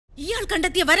ഇയാൾ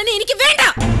കണ്ടെത്തിയ വരനെ എനിക്ക് വേണ്ട.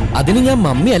 അതിന് ഞാൻ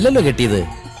മമ്മി അല്ലല്ലോ കെട്ടിയത്,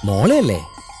 മോളെയല്ലേ.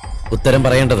 ഉത്തരം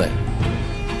പറയേണ്ടത്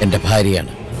എന്റെ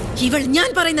ഭാര്യയാണ്. ഇവൾ ഞാൻ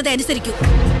പറയുന്നത് അനുസരിക്കൂ.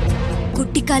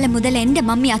 കുട്ടിക്കാലം മുതൽ എന്റെ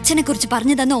മമ്മി അച്ഛനെ കുറിച്ച്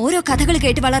പറഞ്ഞു തന്ന ഓരോ കഥകൾ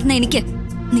കേട്ട് വളർന്ന എനിക്ക്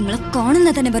നിങ്ങളെ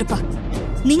കാണുന്ന തന്നെ വെറുപ്പാ.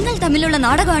 നിങ്ങൾ തമ്മിലുള്ള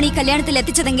നാടകമാണ് ഈ കല്യാണത്തിൽ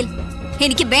എത്തിച്ചതെങ്കിൽ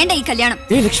എനിക്ക് വേണ്ട ഈ കല്യാണം.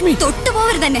 ലക്ഷ്മി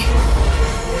തൊട്ടുപോവരുത് തന്നെ.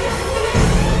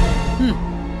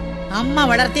 അമ്മ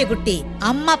വളർത്തിയ കുട്ടി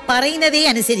അമ്മ പറയുന്നതേ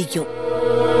അനുസരിക്കൂ.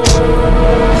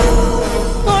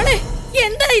 മോളെ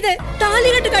എന്താ ഇത്?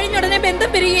 താലികെട്ട് കഴിഞ്ഞ ഉടനെ ബന്ധം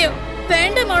പെരുകയോ?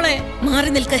 വേണ്ട മോളെ, മാറി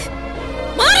നിൽക്ക്,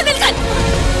 മാറി നിൽക്കാൻ.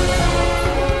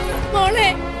 മോളെ,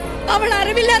 അവൾ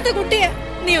അറിവില്ലാത്ത കുട്ടിയെ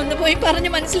നീ ഒന്ന് പോയി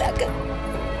പറഞ്ഞു മനസ്സിലാക്ക.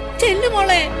 ചെല്ലു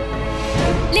മോളെ.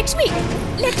 ലക്ഷ്മി,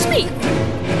 ലക്ഷ്മി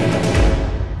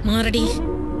മാറടി.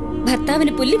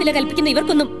 ഭർത്താവിന് പുല്ല് വില കൽപ്പിക്കുന്ന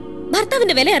ഇവർക്കൊന്നും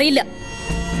ഭർത്താവിന്റെ വില അറിയില്ല.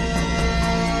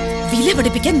 വില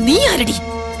പഠിപ്പിക്കാൻ നീ ആരടി?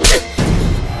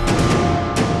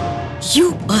 You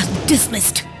are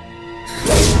dismissed.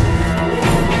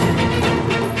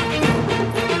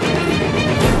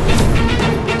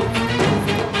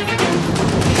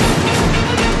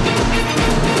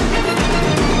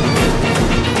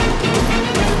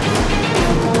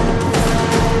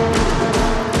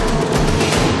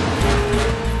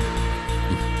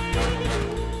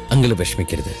 അങ്കിള്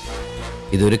വിഷമിക്കരുത്.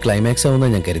 ഇതൊരു ക്ലൈമാക്സ്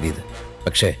ആവുന്ന ഞാൻ കരുതിയത്.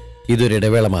 പക്ഷേ ഇതൊരു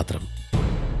ഇടവേള മാത്രം.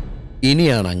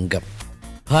 ഇനിയാണ് അംഗം,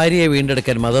 ഭാര്യയെ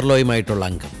വീണ്ടെടുക്കാൻ മദർലോയുമായിട്ടുള്ള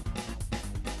അംഗം.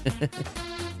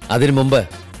 അതിനു മുമ്പ്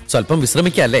സ്വല്പം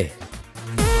വിശ്രമിക്കല്ലേ?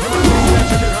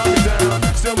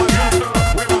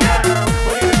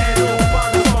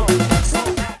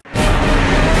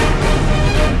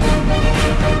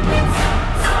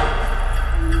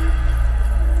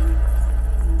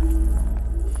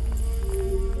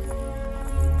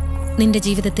 നിന്റെ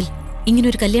ജീവിതത്തിൽ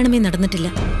ഇങ്ങനൊരു കല്യാണമേ നടന്നിട്ടില്ല.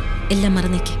 എല്ലാം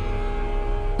മറന്നേക്ക്.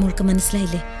 മോൾക്ക്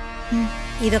മനസ്സിലായില്ലേ?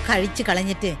 ഇതൊക്കെ അഴിച്ചു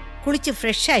കളഞ്ഞിട്ട് കുളിച്ച്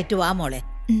ഫ്രഷ് ആയിട്ട് വാ മോളെ.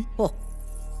 ഓ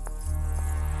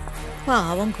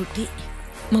പാവം കുട്ടി.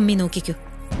 മമ്മി നോക്കിക്കോ,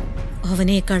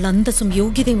 അവനേക്കാൾ അന്തസ്സും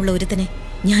യോഗ്യതയുമുള്ള ഒരുത്തനെ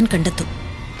ഞാൻ കണ്ടെത്തും.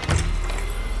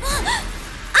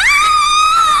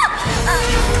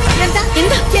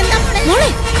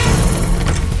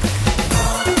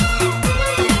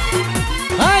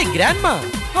 Hi grandma.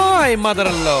 Hi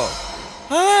mother-in-law.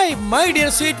 Hi my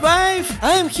dear sweet wife.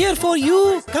 I am here for you.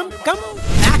 Come come.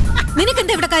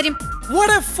 നിനക്കെന്താ ഇവിടെ കാര്യം? What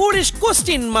a foolish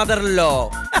question mother-in-law.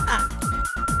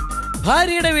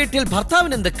 ഭാര്യയുടെ വീട്ടിൽ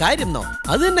ഭർത്താവിന് എന്ത് കാര്യംന്നോ?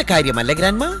 അത് തന്നെ കാര്യമല്ലേ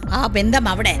ഗ്രാൻഡ്മ? ആ ബന്ധം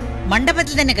അവിടെ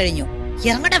മണ്ഡപത്തിൽ തന്നെ കഴിഞ്ഞു.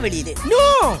 ഇറങ്ങട വെളിയില്. No,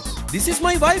 this is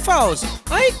my wife house.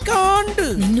 I can't.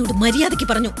 നിന്നോട് മര്യാദയ്ക്ക്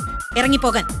പറഞ്ഞു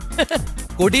ഇറങ്ങിപ്പോകാൻ.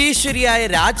 കൊടീശ്വരിയായ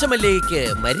രാജമല്ലിക്ക്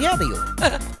മര്യാദയോ?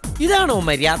 ഇതാണോ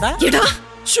മര്യാദ?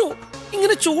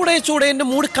 ഇങ്ങനെ ചൂടേ ചൂടേ എന്റെ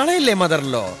മൂഡ് കളയല്ലേ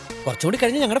മദറിലോ? കുറച്ചുകൂടി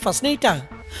കഴിഞ്ഞ് ഞങ്ങളുടെ ഫസ്റ്റ് നൈറ്റാ.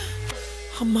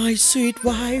 My sweet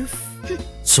wife.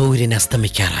 സൂര്യൻ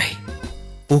അസ്തമിക്കാറായി,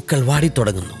 പൂക്കൾ വാടി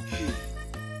തുടങ്ങുന്നു.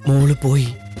 മോള് പോയി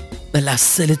നല്ല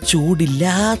അസല്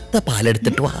ചൂടില്ലാത്ത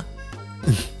പാലെടുത്തിട്ട് വാ.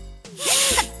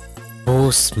 ഓ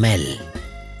സ്മെൽ.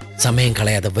 സമയം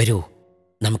കളയാതെ വരൂ,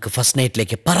 നമുക്ക് ഫസ്റ്റ്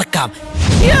നൈറ്റിലേക്ക് പറക്കാം.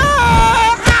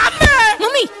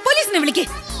 മമ്മി, പോലീസിനെ വിളിക്കേ.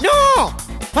 നോ,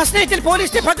 ഫസ്റ്റ് നൈറ്റിൽ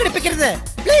പോലീസിനെ പങ്കെടുപ്പിക്കരുത്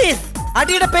പ്ലീസ്.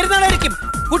 അടിയുടെ പെരുന്നാളായിരിക്കും.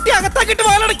 കുട്ടി അകത്താക്കിട്ട്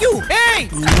വാലടയ്ക്കൂ.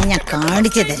 ഞാൻ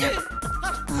കാണിച്ചു തരാം.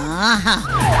 ആഹാ,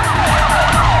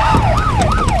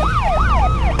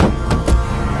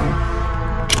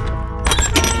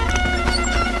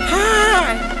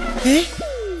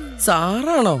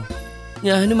 സാറാണോ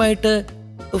ഞാനുമായിട്ട്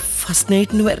ഫസ്റ്റ്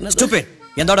നൈറ്റിന് വരുന്നത്?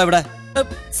 എന്താടാ ഇവിടെ?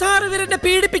 സാർ ഇവരെന്നെ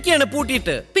പീഡിപ്പിക്കുകയാണ്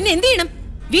പൂട്ടിയിട്ട്. പിന്നെ എന്ത് ചെയ്യണം?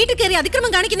 വീട്ടിൽ കയറി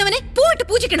അതിക്രമം കാണിക്കുന്നവനെ പോയിട്ട്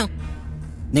പൂജിക്കണോ?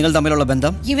 നിങ്ങൾ തമ്മിലുള്ള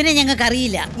ബന്ധം ഇവനെ ഞങ്ങൾക്ക്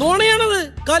അറിയില്ല. നോണയാണത്,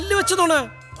 കല്ല് വെച്ച നോണ.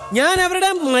 ഞാൻ അവരുടെ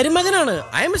മരുമകനാണ്.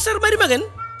 ഐ എം മിസ്റ്റർ മരുമകൻ.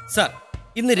 സാർ,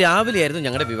 ഇന്ന് രാവിലെ ആയിരുന്നു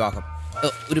ഞങ്ങളുടെ വിവാഹം.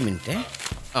 ഒരു മിനിറ്റ്.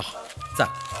 സാർ,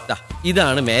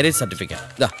 ഇതാണ് മാരേജ്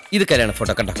സർട്ടിഫിക്കറ്റ്. ഇത് കല്യാണ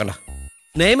ഫോട്ടോ. കണ്ട കണ്ട.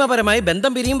 നിയമപരമായി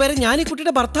ബന്ധം പിരിയും വരെ ഞാൻ ഈ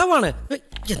കുട്ടിയുടെ ഭർത്താവാണ്.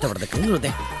 എന്താ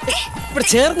ഇവിടെ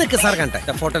ചേർന്ന് നിൽക്ക് സാർ.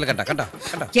 കണ്ട ഫോട്ടോയിൽ കണ്ട കണ്ട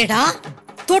കണ്ട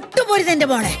തൊട്ടുപോരുത്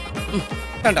മോളെ.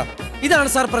 കണ്ടോ? ഇതാണ്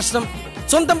സാർ പ്രശ്നം.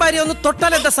 സ്വന്തം ഭാര്യ ഒന്ന്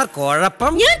തൊട്ടാൽ എന്താ സാർ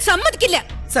കുഴപ്പം? ഞാൻ സമ്മതിക്കില്ല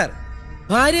സാർ.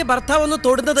 ഭാര്യ ഭർത്താവ് ഒന്ന്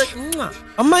തൊടുന്നത്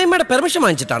അമ്മായിമ്മയുടെ പെർമിഷൻ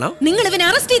വാങ്ങിച്ചിട്ടാണോ? നിങ്ങൾ ഇവനെ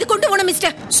അറസ്റ്റ് ചെയ്ത് കൊണ്ടുപോകണം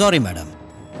മിസ്റ്റർ. സോറി മാഡം,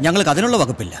 ഞങ്ങൾക്ക് അതിനുള്ള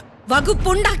വകുപ്പില്ല.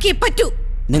 വകുപ്പുണ്ടാക്കിയേ പറ്റൂ.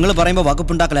 നിങ്ങൾ പറയുമ്പോ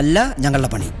വകുപ്പുണ്ടാക്കലല്ല ഞങ്ങളുടെ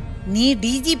പണി. നീ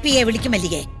DGPയെ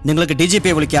വിളിക്കുമല്ലേ? നിങ്ങൾക്ക്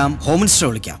DGPയെ വിളിക്കാം, ഹോം മിനിസ്റ്ററെ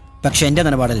വിളിക്കാം. പക്ഷെ എന്റെ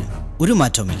നിലപാടിൽ ഒരു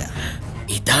മാറ്റവുമില്ല.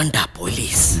 ഇതാണ്ടാ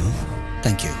പോലീസ്.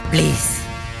 Thank you. പ്ലീസ്.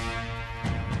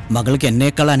 മകൾക്ക്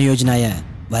എന്നേക്കാൾ അനുയോജ്യനായ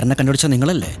വരനെ കണ്ടുപിടിച്ച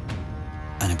നിങ്ങളല്ലേ?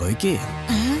 അനുഭവിക്കേ.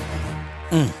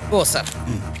 ഓ സാർ.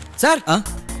 സാർ,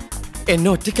 എന്നെ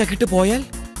ഒറ്റയ്ക്കാക്കിട്ട് പോയാൽ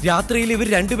രാത്രിയിൽ ഇവർ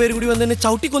രണ്ടുപേരും കൂടി വന്ന് എന്നെ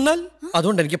ചവിട്ടി കൊന്നാൽ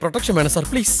അതുകൊണ്ട് എനിക്ക് പ്രൊട്ടക്ഷൻ വേണം sir,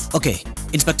 please. Okay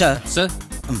inspector. Sir,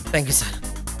 thank you sir.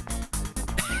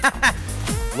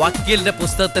 വക്കീലിന്റെ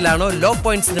പുസ്തകത്തിലാണോ law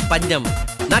പോയിന്റ്സിന് പഞ്ഞം?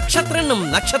 നക്ഷത്രം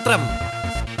നക്ഷത്രം.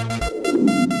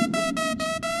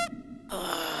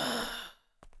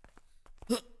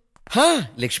 ഹാ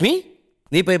ലക്ഷ്മി,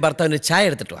 നീ പോയി ഭർത്താവിന് ചായ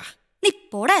എടുത്തിട്ട് വാ. നീ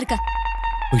പോടാ ഇറക്ക.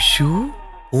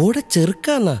 ഓടെ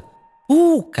ചെറുക്കാന്നാ? ഓ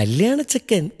കല്യാണ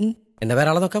ചെക്കൻ. എന്റെ വേറെ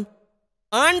ആളെ നോക്കാം.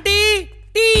 ആണ്ടി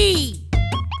ടീ.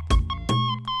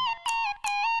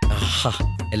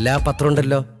 എല്ലാ പത്രം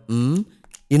ഉണ്ടല്ലോ.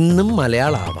 ഇന്നും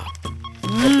മലയാളാവാം.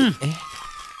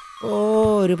 ഓ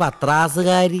ഒരു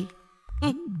പത്രാസുകാരി.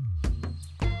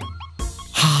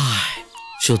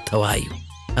 ശുദ്ധവായു.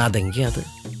 അതെങ്കി അത്.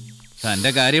 തന്റെ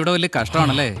കാര്യം ഇവിടെ വലിയ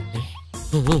കഷ്ടമാണല്ലേ.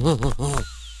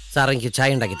 സാർ എനിക്ക്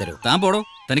ചായ ഉണ്ടാക്കി തരൂ. താൻ പോടോ,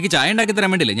 തനിക്ക് ചായ ഉണ്ടാക്കി തരാൻ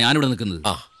വേണ്ടിയില്ലേ ഞാനിവിടെ നിൽക്കുന്നത്.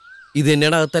 ഇത്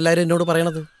തന്നെയാണ് അകത്തെല്ലാരും എന്നോട്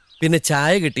പറയണത്. പിന്നെ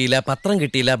ചായ കിട്ടിയില്ല, പത്രം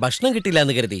കിട്ടിയില്ല, ഭക്ഷണം കിട്ടിയില്ല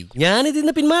എന്ന് കരുതി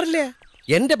ഞാനിതിന്ന് പിന്മാറില്ല.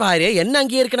 എന്റെ ഭാര്യ എന്നെ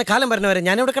അംഗീകരിക്കണ കാലം വരുന്നവരെ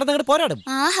ഞാൻ ഇവിടെ കിടന്നങ്ങോട്ട് പോരാടും.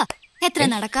 ആഹാ, എത്ര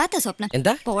നടക്കാത്ത സ്വപ്നം.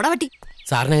 എന്താ പോടവട്ടി.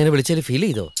 സാറിനെ അങ്ങനെ വിളിച്ചാൽ ഫീൽ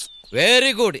ചെയ്തോ?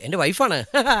 വെരി ഗുഡ്, എന്റെ വൈഫാണ്.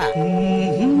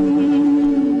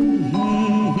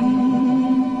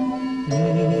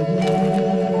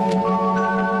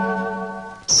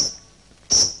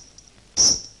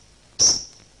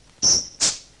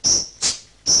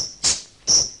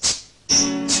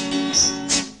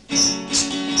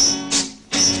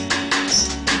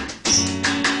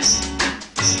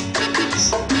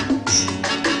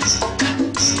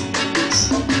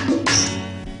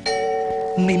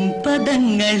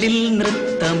 നിൻപദങ്ങളിൽ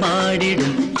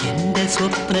നൃത്തമാടിടും എന്റെ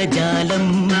സ്വപ്നജാലം.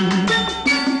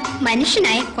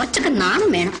 മനുഷ്യനായ കൊച്ചൊക്കെ നാണം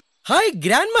വേണം. ഹായ്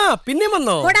ഗ്രാൻഡ്മ, പിന്നെ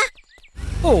വന്നോ?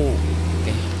 ഓ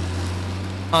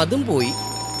അതും പോയി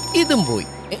ഇതും പോയി.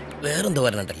 വേറെന്തോ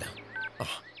വരണണ്ടല്ലോ.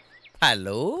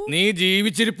 ഹലോ, നീ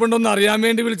ജീവിച്ചിരിപ്പുണ്ടോന്ന് അറിയാൻ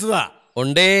വേണ്ടി വിളിച്ചതാ.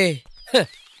 ഉണ്ടേ,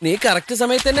 നീ കറക്റ്റ്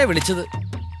സമയത്ത് തന്നെ വിളിച്ചത്.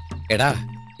 എടാ,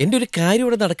 എന്റെ ഒരു കാര്യം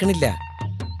ഇവിടെ നടക്കണില്ല.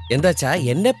 എന്താച്ചാ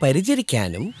എന്നെ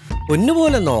പരിചരിക്കാനും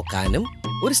പൊന്നുപോലെ നോക്കാനും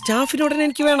ഒരു സ്റ്റാഫിനോടനെ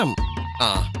എനിക്ക് വേണം.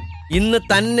 ഇന്ന്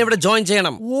തന്നെ ഇവിടെ ജോയിൻ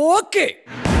ചെയ്യണം. ഓക്കേ.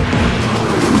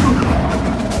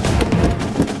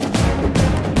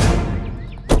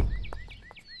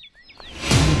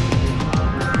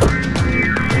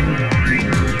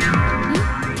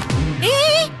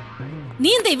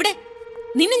 നീ എന്താ ഇവിടെ?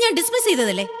 നിന്നെ ഞാൻ ഡിസ്മിസ്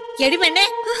ചെയ്തതല്ലേ? എടി പെണ്ണേ,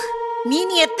 നീ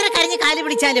എത്ര കരഞ്ഞ് കാല്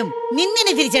പിടിച്ചാലും നിന്നെ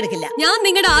തിരിച്ചെടുക്കില്ല. ഞാൻ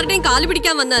നിങ്ങളുടെ ആരുടെയും കാല്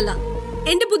പിടിക്കാൻ വന്നതല്ല,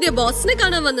 എന്റെ പുതിയ ബോസിനെ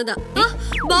കാണാൻ വന്നതാ.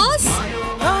 Boss,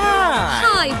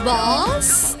 hi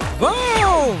boss.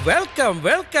 Welcome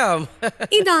welcome.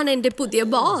 ഇതാണ് എന്റെ പുതിയ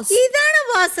ബോസ്. ഇതാണ്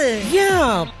ബോസ്.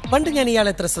 പണ്ട് ഞാൻ ഇയാളെ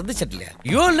എത്ര ശ്രദ്ധിച്ചിട്ടില്ല.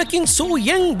 You are looking so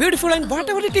young, beautiful and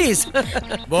whatever it is.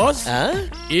 Boss,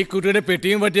 ഈ കുട്ടിയുടെ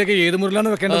പെട്ടിയും പറ്റിയൊക്കെ ഏത് മുറിലാണ്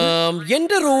വെക്കേണ്ടത്?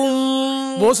 എന്റെ റൂം.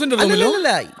 ബോസിന്റെ റൂമിലോ? അല്ല,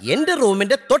 എന്റെ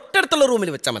റൂമിന്റെ തൊട്ടടുത്തുള്ള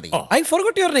റൂമിൽ വെച്ചാൽ മതി. I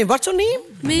forgot your name. What's your name?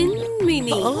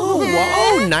 Minmini. Wow,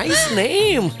 nice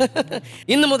name.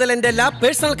 ഇന്നു മുതൽ എന്റെ എല്ലാ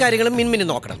പേഴ്സണൽ കാര്യങ്ങളും മിൻമിനി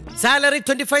നോക്കണം. Salary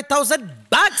 25,000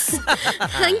 bucks.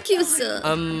 Thank you sir.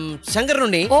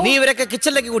 Sankaranunni, നീ ഇവരൊക്കെ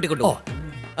കിച്ചണിലേക്ക് കൂട്ടിക്കൊണ്ടു.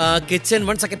 Kitchen,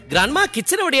 1 second. ഗ്രാൻഡ്മ,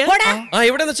 കിച്ചൺ എവിടെയാ?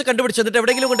 എവിടെ വെച്ച് കണ്ടുപിടിച്ചു? എന്നിട്ട്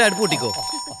എവിടെയെങ്കിലും കൊണ്ട് അടുപ്പ് കൂട്ടിക്കോ.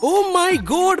 Oh my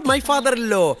God, my father in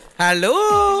law. Hello,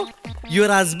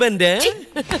 your husband.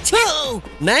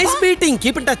 Nice meeting.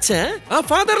 Keep in touch.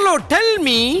 Father law, tell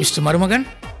me. Mister മരുമകൻ,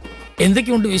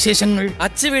 എന്തൊക്കെയുണ്ട് വിശേഷങ്ങൾ?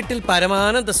 അച്ഛ വീട്ടിൽ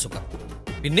പരമാനന്ദ സുഖം.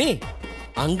 പിന്നെ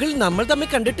അങ്കിൾ, നമ്മൾ തമ്മിൽ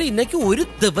കണ്ടിട്ട് ഇന്നേക്ക് ഒരു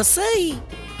ദിവസമായി.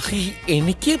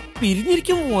 എനിക്ക്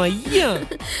പിരിഞ്ഞിരിക്കും വയ്യ.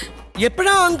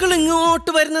 എപ്പോഴാ അങ്കിൾ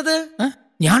ഇങ്ങോട്ട് വരുന്നത്?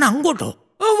 ഞാൻ അങ്ങോട്ടോ?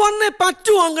 വന്നേ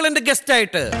പറ്റൂ അങ്കിൾ, എന്റെ ഗസ്റ്റ്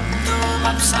ആയിട്ട്.